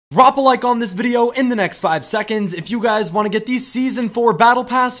Drop a like on this video in the next 5 seconds if you guys want to get the Season 4 Battle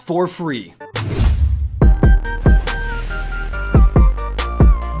Pass for free.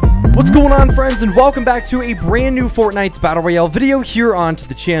 What's going on, friends, and welcome back to a brand new Fortnite Battle Royale video here onto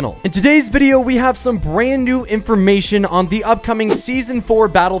the channel. In today's video, we have some brand new information on the upcoming Season 4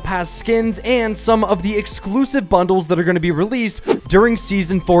 Battle Pass skins and some of the exclusive bundles that are going to be released during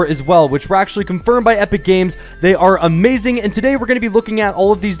Season 4 as well, which were actually confirmed by Epic Games. They are amazing, and today we're going to be looking at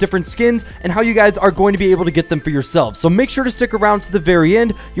all of these different skins and how you guys are going to be able to get them for yourselves. So make sure to stick around to the very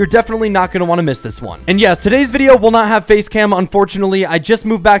end. You're definitely not going to want to miss this one. And yes, today's video will not have face cam, unfortunately. I just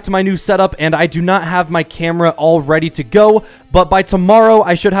moved back to my new setup and I do not have my camera all ready to go, but by tomorrow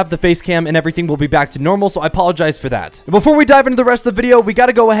I should have the face cam and everything will be back to normal, so I apologize for that. Before we dive into the rest of the video, we got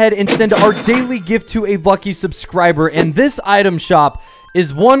to go ahead and send our daily gift to a lucky subscriber, and this item shop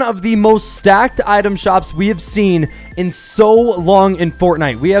is one of the most stacked item shops we have seen in so long in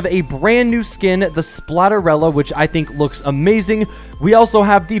Fortnite. We have a brand new skin, the Splatterella, which I think looks amazing. We also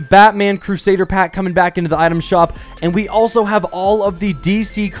have the Batman Crusader pack coming back into the item shop, and we also have all of the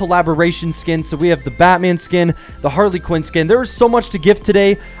DC collaboration skins. So we have the Batman skin, the Harley Quinn skin. There is so much to gift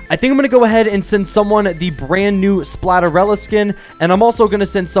today. I think I'm going to go ahead and send someone the brand new Splatterella skin, and I'm also going to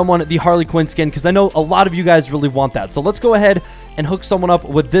send someone the Harley Quinn skin because I know a lot of you guys really want that. So let's go ahead and hook someone up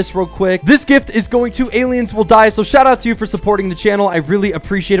with this real quick. This gift is going to Aliens Will Die, so shout out to you for supporting the channel. I really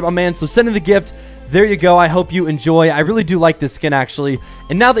appreciate it, my man. So send him the gift. There you go. I hope you enjoy. I really do like this skin, actually.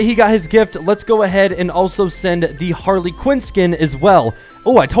 And now that he got his gift, let's go ahead and also send the Harley Quinn skin as well.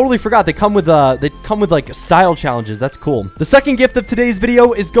 Oh, I totally forgot. They come with like style challenges. That's cool. The second gift of today's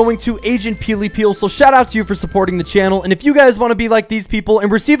video is going to Agent Peely Peel. So shout out to you for supporting the channel. And if you guys want to be like these people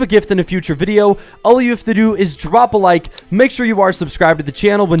and receive a gift in a future video, all you have to do is drop a like. Make sure you are subscribed to the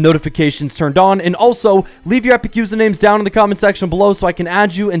channel with notifications turned on. And also leave your epic usernames down in the comment section below so I can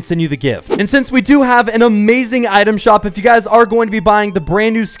add you and send you the gift. And since we do have an amazing item shop, if you guys are going to be buying the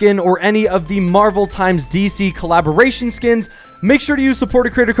brand new skin or any of the Marvel times DC collaboration skins, make sure to use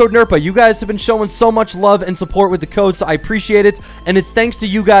supporter creator code Nerpah. You guys have been showing so much love and support with the code, so I appreciate it. And it's thanks to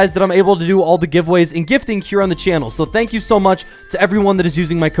you guys that I'm able to do all the giveaways and gifting here on the channel. So thank you so much to everyone that is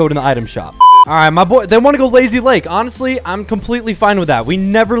using my code in the item shop. All right, my boy, they want to go Lazy Lake. Honestly, I'm completely fine with that. We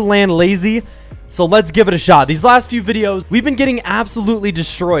never land lazy, so let's give it a shot. These last few videos, we've been getting absolutely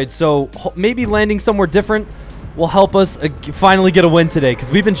destroyed. So maybe landing somewhere different will help us finally get a win today, because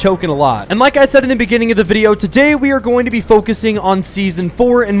we've been choking a lot. And like I said in the beginning of the video, today we are going to be focusing on Season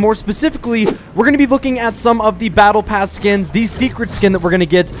 4, and more specifically, we're going to be looking at some of the Battle Pass skins, the secret skin that we're going to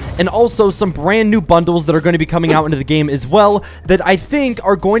get, and also some brand new bundles that are going to be coming out into the game as well, that I think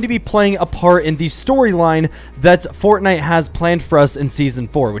are going to be playing a part in the storyline that Fortnite has planned for us in Season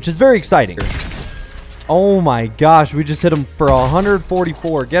 4, which is very exciting. Oh my gosh, we just hit him for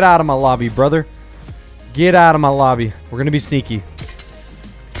 144. Get out of my lobby, brother. Get out of my lobby. We're going to be sneaky.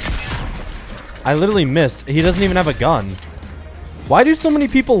 I literally missed. He doesn't even have a gun. Why do so many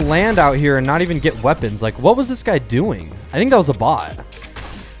people land out here and not even get weapons? Like, what was this guy doing? I think that was a bot. Get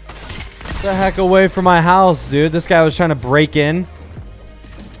the heck away from my house, dude. This guy was trying to break in.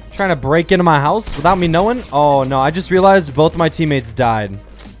 Trying to break into my house without me knowing. Oh, no. I just realized both of my teammates died.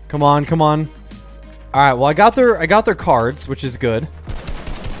 Come on, come on. All right, well, I got their cards, which is good.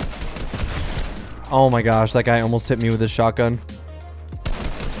 Oh my gosh, that guy almost hit me with his shotgun.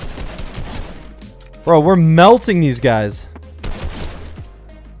 Bro, we're melting these guys.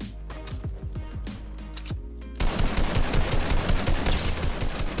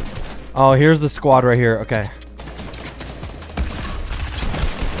 Oh, here's the squad right here. Okay.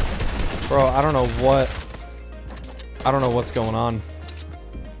 Bro, I don't know what's going on.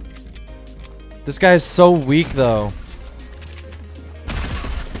 This guy is so weak, though.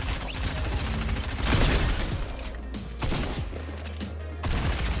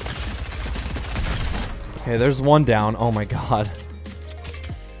 Okay, there's one down. Oh my god.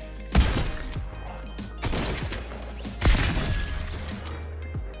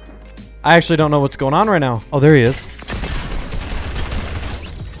 I actually don't know what's going on right now. Oh, there he is.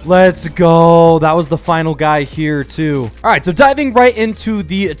 Let's go. That was the final guy here, too. All right, so diving right into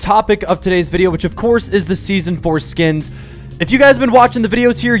the topic of today's video, which of course is the Season 4 skins. If you guys have been watching the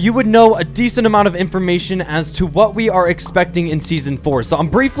videos here, you would know a decent amount of information as to what we are expecting in Season 4. So I'm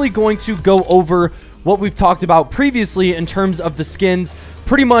briefly going to go over what we've talked about previously in terms of the skins.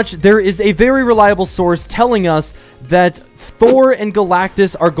 Pretty much, there is a very reliable source telling us that Thor and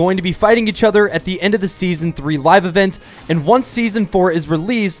Galactus are going to be fighting each other at the end of the Season 3 live event, and once Season 4 is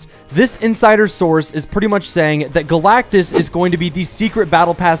released, this insider source is pretty much saying that Galactus is going to be the secret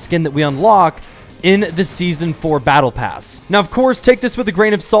Battle Pass skin that we unlock in the Season 4 Battle Pass. Now, of course, take this with a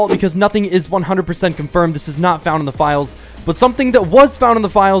grain of salt because nothing is 100% confirmed. This is not found in the files, but something that was found in the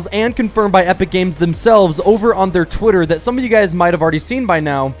files and confirmed by Epic Games themselves over on their Twitter that some of you guys might have already seen by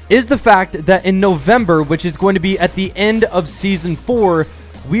now is the fact that in November, which is going to be at the end of Season 4,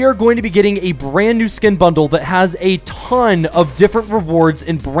 we are going to be getting a brand new skin bundle that has a ton of different rewards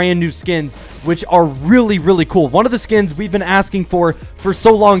and brand new skins, which are really, really cool. One of the skins we've been asking for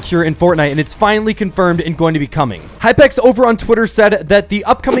so long here in Fortnite, and it's finally confirmed and going to be coming. Hypex over on Twitter said that the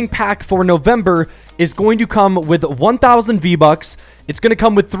upcoming pack for November is going to come with 1,000 V-Bucks. It's going to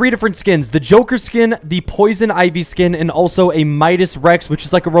come with 3 different skins: the Joker skin, the Poison Ivy skin, and also a Midas Rex, which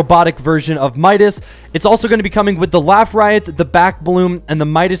is like a robotic version of Midas. It's also going to be coming with the Laugh Riot, the Back Bloom, and the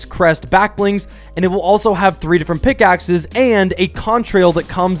Midas Crest back blings, and it will also have 3 different pickaxes and a contrail that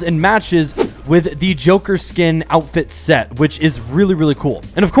comes and matches with the Joker skin outfit set, which is really, really cool.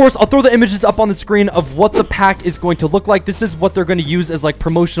 And of course, I'll throw the images up on the screen of what the pack is going to look like. This is what they're going to use as like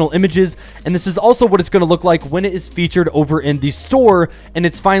promotional images, and this is also what it's going to look like when it is featured over in the store and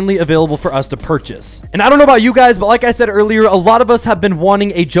it's finally available for us to purchase. And I don't know about you guys, but like I said earlier, a lot of us have been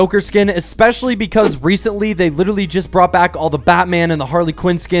wanting a Joker skin, especially because recently they literally just brought back all the Batman and the Harley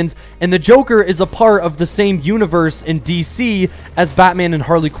Quinn skins, and the Joker is a part of the same universe in DC as Batman and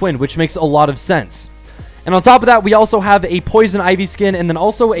Harley Quinn, which makes a lot of sense. And on top of that, we also have a Poison Ivy skin and then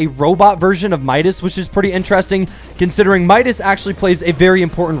also a robot version of Midas, which is pretty interesting considering Midas actually plays a very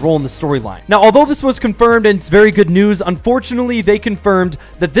important role in the storyline. Now, although this was confirmed and it's very good news, unfortunately, they confirmed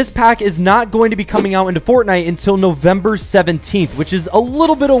that this pack is not going to be coming out into Fortnite until November 17th, which is a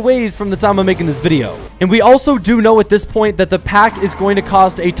little bit of ways from the time I'm making this video. And we also do know at this point that the pack is going to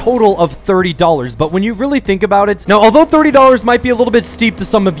cost a total of $30. But when you really think about it, now, although $30 might be a little bit steep to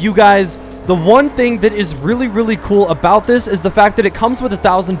some of you guys, the one thing that is really, really cool about this is the fact that it comes with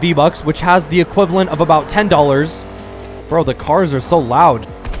 1,000 V-Bucks, which has the equivalent of about $10. Bro, the cars are so loud.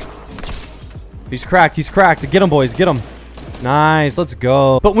 He's cracked. He's cracked. Get him, boys. Get him. Nice. Let's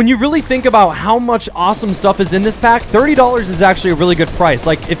go. But when you really think about how much awesome stuff is in this pack, $30 is actually a really good price.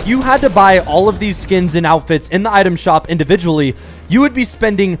 Like, if you had to buy all of these skins and outfits in the item shop individually, you would be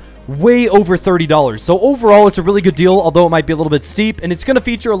spending way over $30. So overall, it's a really good deal, although it might be a little bit steep, and it's going to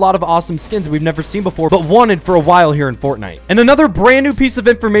feature a lot of awesome skins we've never seen before, but wanted for a while here in Fortnite. And another brand new piece of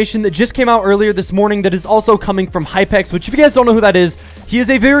information that just came out earlier this morning that is also coming from Hypex, which if you guys don't know who that is, he is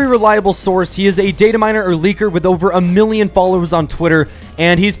a very reliable source. He is a data miner or leaker with over 1 million followers on Twitter,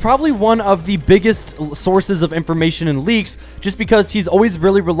 and he's probably one of the biggest sources of information and leaks just because he's always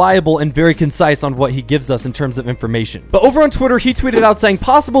really reliable and very concise on what he gives us in terms of information. But over on Twitter, he tweeted out saying,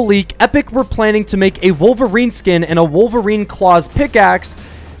 possible leak, Epic were planning to make a Wolverine skin and a Wolverine Claws pickaxe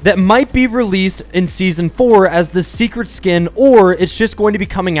that might be released in Season 4 as the secret skin, or it's just going to be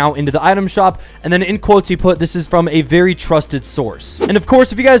coming out into the item shop. And then in quotes he put, this is from a very trusted source. And of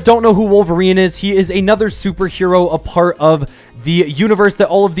course, if you guys don't know who Wolverine is, he is another superhero, a part of the universe that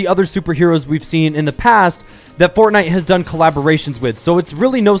all of the other superheroes we've seen in the past that Fortnite has done collaborations with. So it's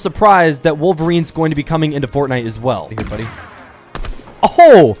really no surprise that Wolverine's going to be coming into Fortnite as well. Here, buddy.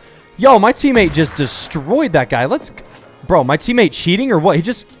 Oh, yo, my teammate just destroyed that guy. Bro, my teammate cheating or what?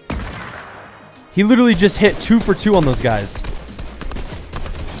 He literally just hit 2 for 2 on those guys.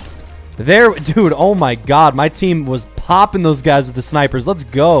 There, dude, oh my god, my team was popping those guys with the snipers. Let's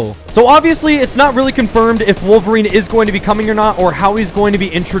go. So obviously, it's not really confirmed if Wolverine is going to be coming or not, or how he's going to be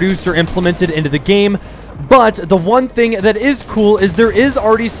introduced or implemented into the game. But the one thing that is cool is there is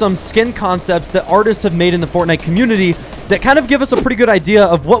already some skin concepts that artists have made in the Fortnite community that kind of give us a pretty good idea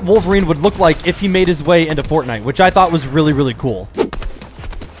of what Wolverine would look like if he made his way into Fortnite, which I thought was really, really cool.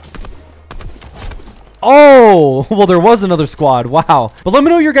 Oh, well, there was another squad. Wow. But let me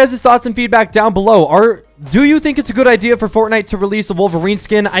know your guys' thoughts and feedback down below. Do you think it's a good idea for Fortnite to release a Wolverine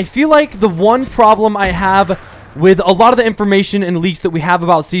skin? I feel like the one problem I have with a lot of the information and leaks that we have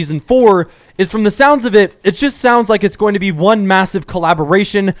about Season 4 is, from the sounds of it, it just sounds like it's going to be one massive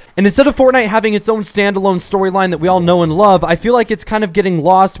collaboration. And instead of Fortnite having its own standalone storyline that we all know and love, I feel like it's kind of getting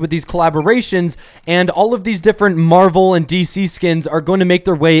lost with these collaborations, and all of these different Marvel and DC skins are going to make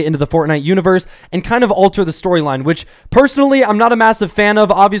their way into the Fortnite universe and kind of alter the storyline, which personally I'm not a massive fan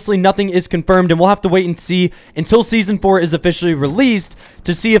of. Obviously, nothing is confirmed, and we'll have to wait and see until Season 4 is officially released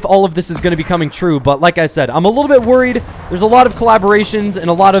to see if all of this is going to be coming true. But like I said, I'm a little bit worried. There's a lot of collaborations and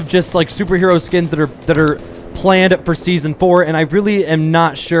a lot of just like superhero skins that are planned for Season 4, and I really am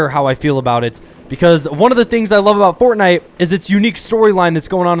not sure how I feel about it, because one of the things I love about Fortnite is its unique storyline that's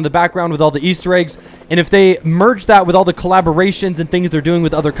going on in the background with all the Easter eggs, and if they merge that with all the collaborations and things they're doing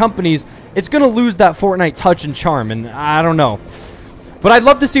with other companies, it's going to lose that Fortnite touch and charm, and I don't know. But I'd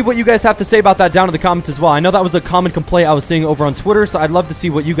love to see what you guys have to say about that down in the comments as well. I know that was a common complaint I was seeing over on Twitter, so I'd love to see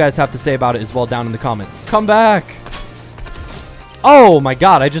what you guys have to say about it as well down in the comments. Come back. Oh my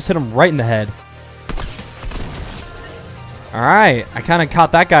god, I just hit him right in the head. Alright, I kind of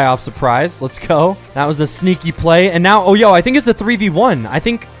caught that guy off surprise. Let's go. That was a sneaky play. And now, oh yo, I think it's a 3v1. I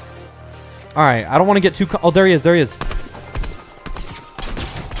think... Alright, I don't want to get too... Oh, there he is, there he is.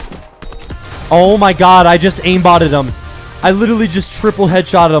 Oh my god, I just aimbotted him. I literally just triple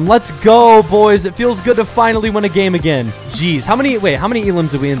headshotted him. Let's go, boys. It feels good to finally win a game again. Jeez, how many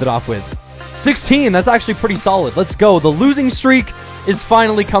elims did we end off with? 16. That's actually pretty solid. Let's go. The losing streak is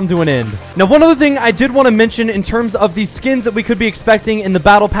finally come to an end. Now, one other thing I did want to mention in terms of the skins that we could be expecting in the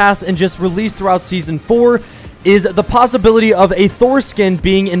Battle Pass and just released throughout Season 4 is the possibility of a Thor skin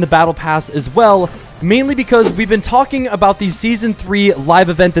being in the Battle Pass as well. Mainly because we've been talking about the Season 3 live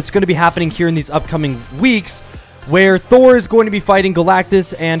event that's going to be happening here in these upcoming weeks, where Thor is going to be fighting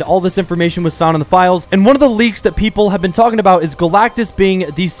Galactus, and all this information was found in the files. And one of the leaks that people have been talking about is Galactus being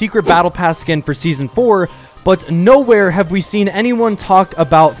the secret Battle Pass skin for Season 4, but nowhere have we seen anyone talk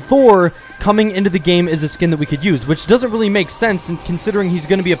about Thor coming into the game as a skin that we could use, which doesn't really make sense considering he's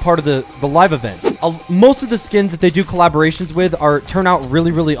going to be a part of the live event. Most of the skins that they do collaborations with turn out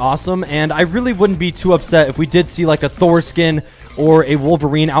really, really awesome, and I really wouldn't be too upset if we did see like a Thor skin or a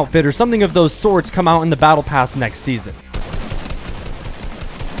Wolverine outfit or something of those sorts come out in the Battle Pass next season.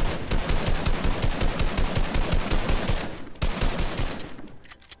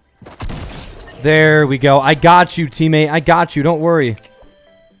 There we go. I got you, teammate. I got you. Don't worry.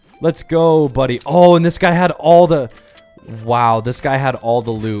 Let's go, buddy. Oh, and this guy had all the... Wow, this guy had all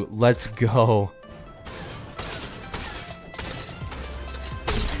the loot. Let's go.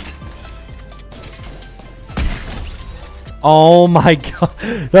 Oh my god.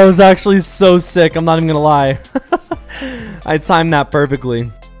 That was actually so sick. I'm not even gonna lie. I timed that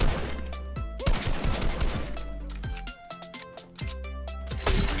perfectly.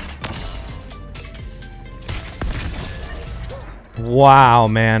 Wow,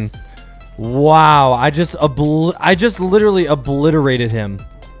 man. Wow. I just literally obliterated him.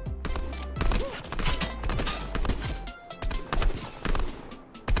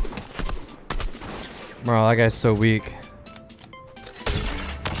 Bro, that guy's so weak.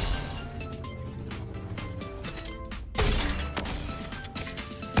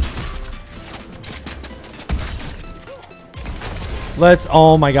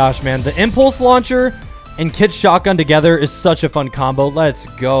 Oh my gosh, man. The impulse launcher and Kid's shotgun together is such a fun combo. Let's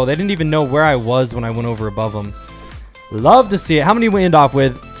go. They didn't even know where I was when I went over above them. Love to see it. How many we end off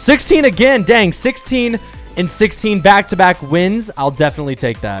with? 16 again. Dang, 16 and 16 back-to-back wins. I'll definitely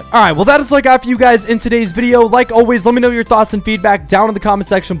take that. All right, well, that is all I got for you guys in today's video. Like always, let me know your thoughts and feedback down in the comment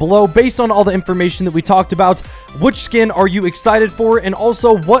section below based on all the information that we talked about. Which skin are you excited for? And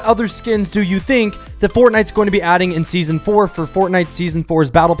also, what other skins do you think that Fortnite's going to be adding in Season 4 for Fortnite Season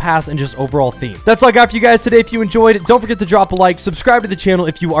 4's Battle Pass and just overall theme? That's all I got for you guys today. If you enjoyed, don't forget to drop a like, subscribe to the channel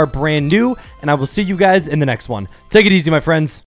if you are brand new, and I will see you guys in the next one. Take it easy, my friends.